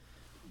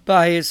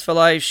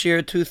Bayis4Life,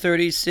 Shiur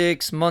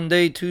 236,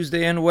 Monday,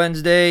 Tuesday, and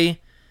Wednesday,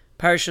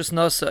 Parshas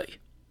Nosai.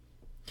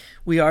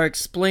 We are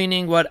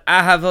explaining what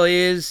Ahava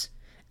is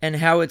and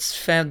how it's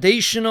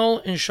foundational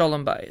in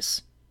Shalom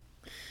Bayis.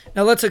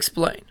 Now let's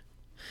explain,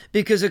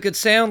 because it could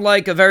sound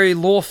like a very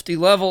lofty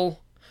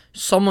level.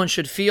 Someone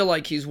should feel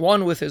like he's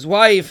one with his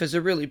wife. Is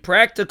it really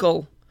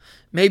practical?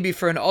 Maybe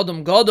for an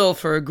Adam Gadol,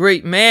 for a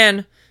great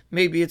man,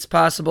 maybe it's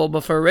possible,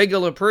 but for a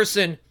regular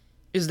person,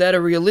 is that a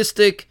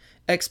realistic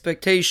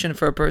expectation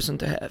for a person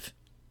to have?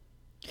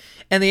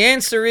 And the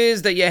answer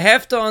is that you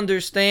have to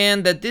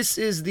understand that this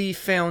is the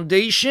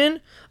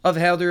foundation of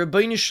how the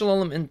Rabbeinu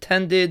Shalom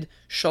intended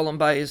Shalom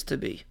Bayis to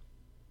be.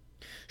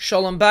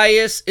 Shalom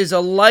Bayis is a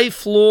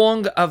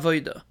lifelong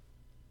avodah.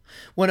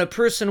 When a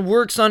person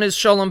works on his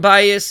Shalom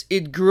Bayis,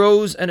 it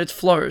grows and it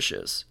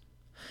flourishes.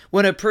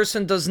 When a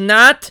person does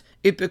not,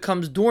 it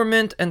becomes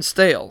dormant and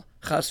stale.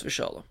 Chas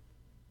v'shalom.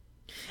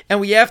 And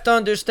we have to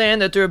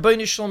understand that the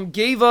Rabbeinu Shalom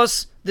gave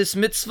us this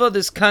mitzvah,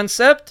 this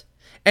concept,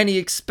 and he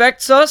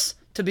expects us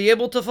to be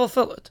able to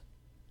fulfill it.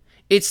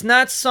 It's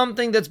not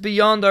something that's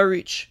beyond our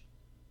reach.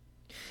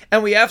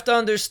 And we have to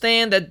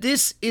understand that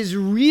this is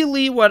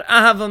really what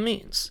Ahava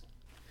means.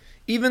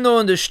 Even though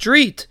in the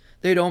street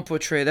they don't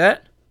portray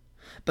that,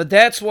 but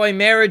that's why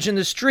marriage in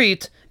the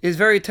street is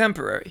very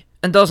temporary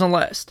and doesn't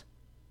last.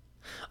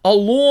 A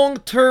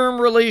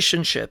long-term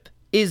relationship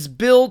is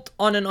built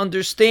on an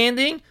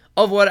understanding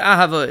of what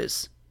Ahava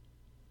is.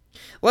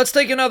 Let's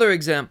take another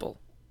example.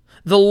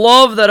 The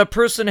love that a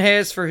person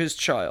has for his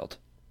child.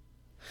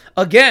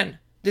 Again,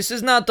 this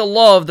is not the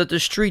love that the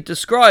street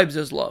describes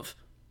as love.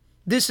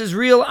 This is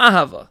real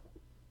Ahava.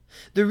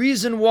 The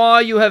reason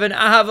why you have an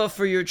Ahava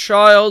for your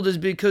child is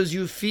because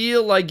you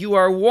feel like you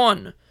are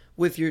one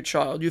with your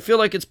child. You feel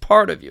like it's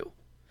part of you.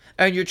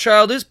 And your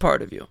child is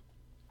part of you.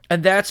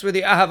 And that's where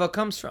the Ahava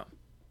comes from.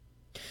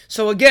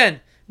 So again,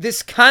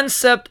 this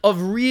concept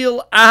of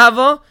real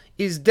Ahava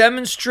is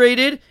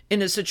demonstrated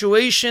in a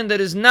situation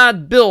that is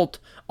not built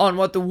on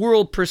what the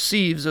world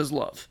perceives as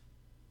love,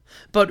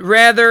 but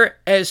rather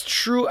as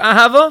true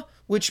Ahava,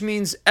 which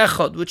means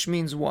echad, which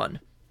means one.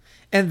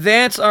 And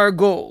that's our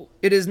goal.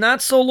 It is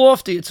not so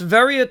lofty, it's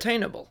very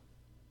attainable.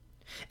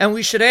 And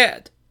we should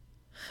add,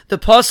 the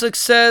pasuk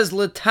says,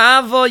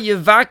 L'tava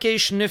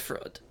yevakesh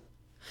nifrad.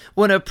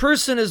 When a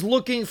person is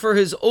looking for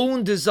his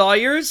own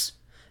desires,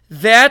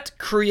 that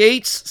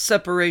creates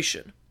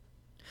separation.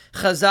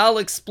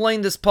 Chazal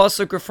explained this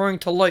pasuk referring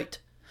to light,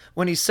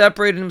 when he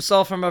separated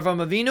himself from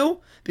Avraham Avinu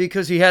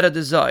because he had a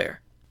desire.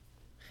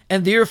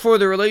 And therefore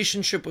the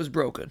relationship was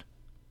broken.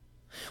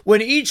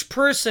 When each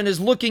person is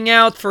looking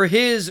out for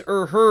his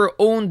or her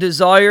own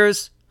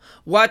desires,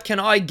 what can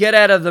I get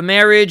out of the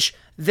marriage?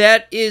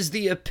 That is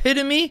the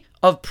epitome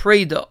of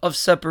preda, of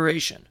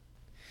separation.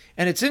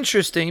 And it's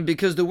interesting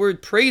because the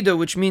word preda,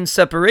 which means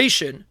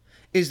separation,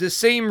 is the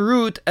same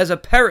root as a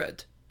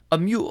pered, a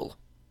mule.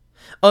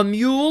 A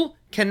mule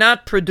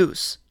cannot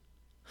produce.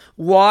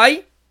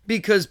 Why?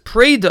 Because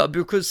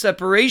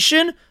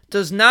separation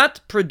does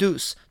not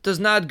produce, does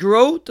not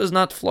grow, does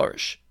not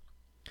flourish.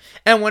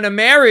 And when a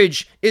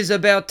marriage is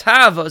about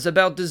tava, is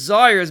about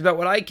desires, about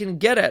what I can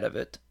get out of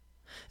it,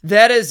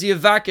 that is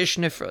yevakesh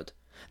nifrad.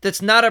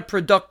 That's not a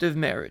productive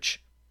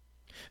marriage.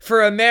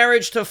 For a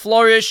marriage to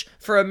flourish,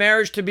 for a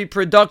marriage to be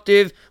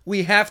productive,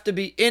 we have to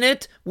be in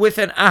it with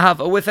an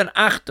ahava, with an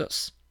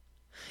achdus.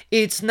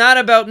 It's not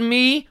about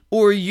me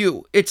or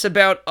you. It's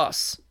about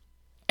us.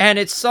 And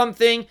it's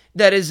something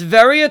that is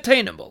very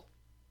attainable.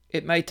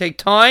 It might take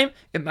time,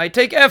 it might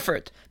take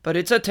effort, but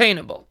it's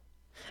attainable.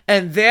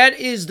 And that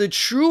is the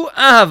true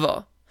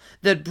ahava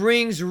that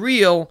brings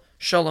real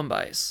Shalom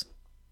Bayis.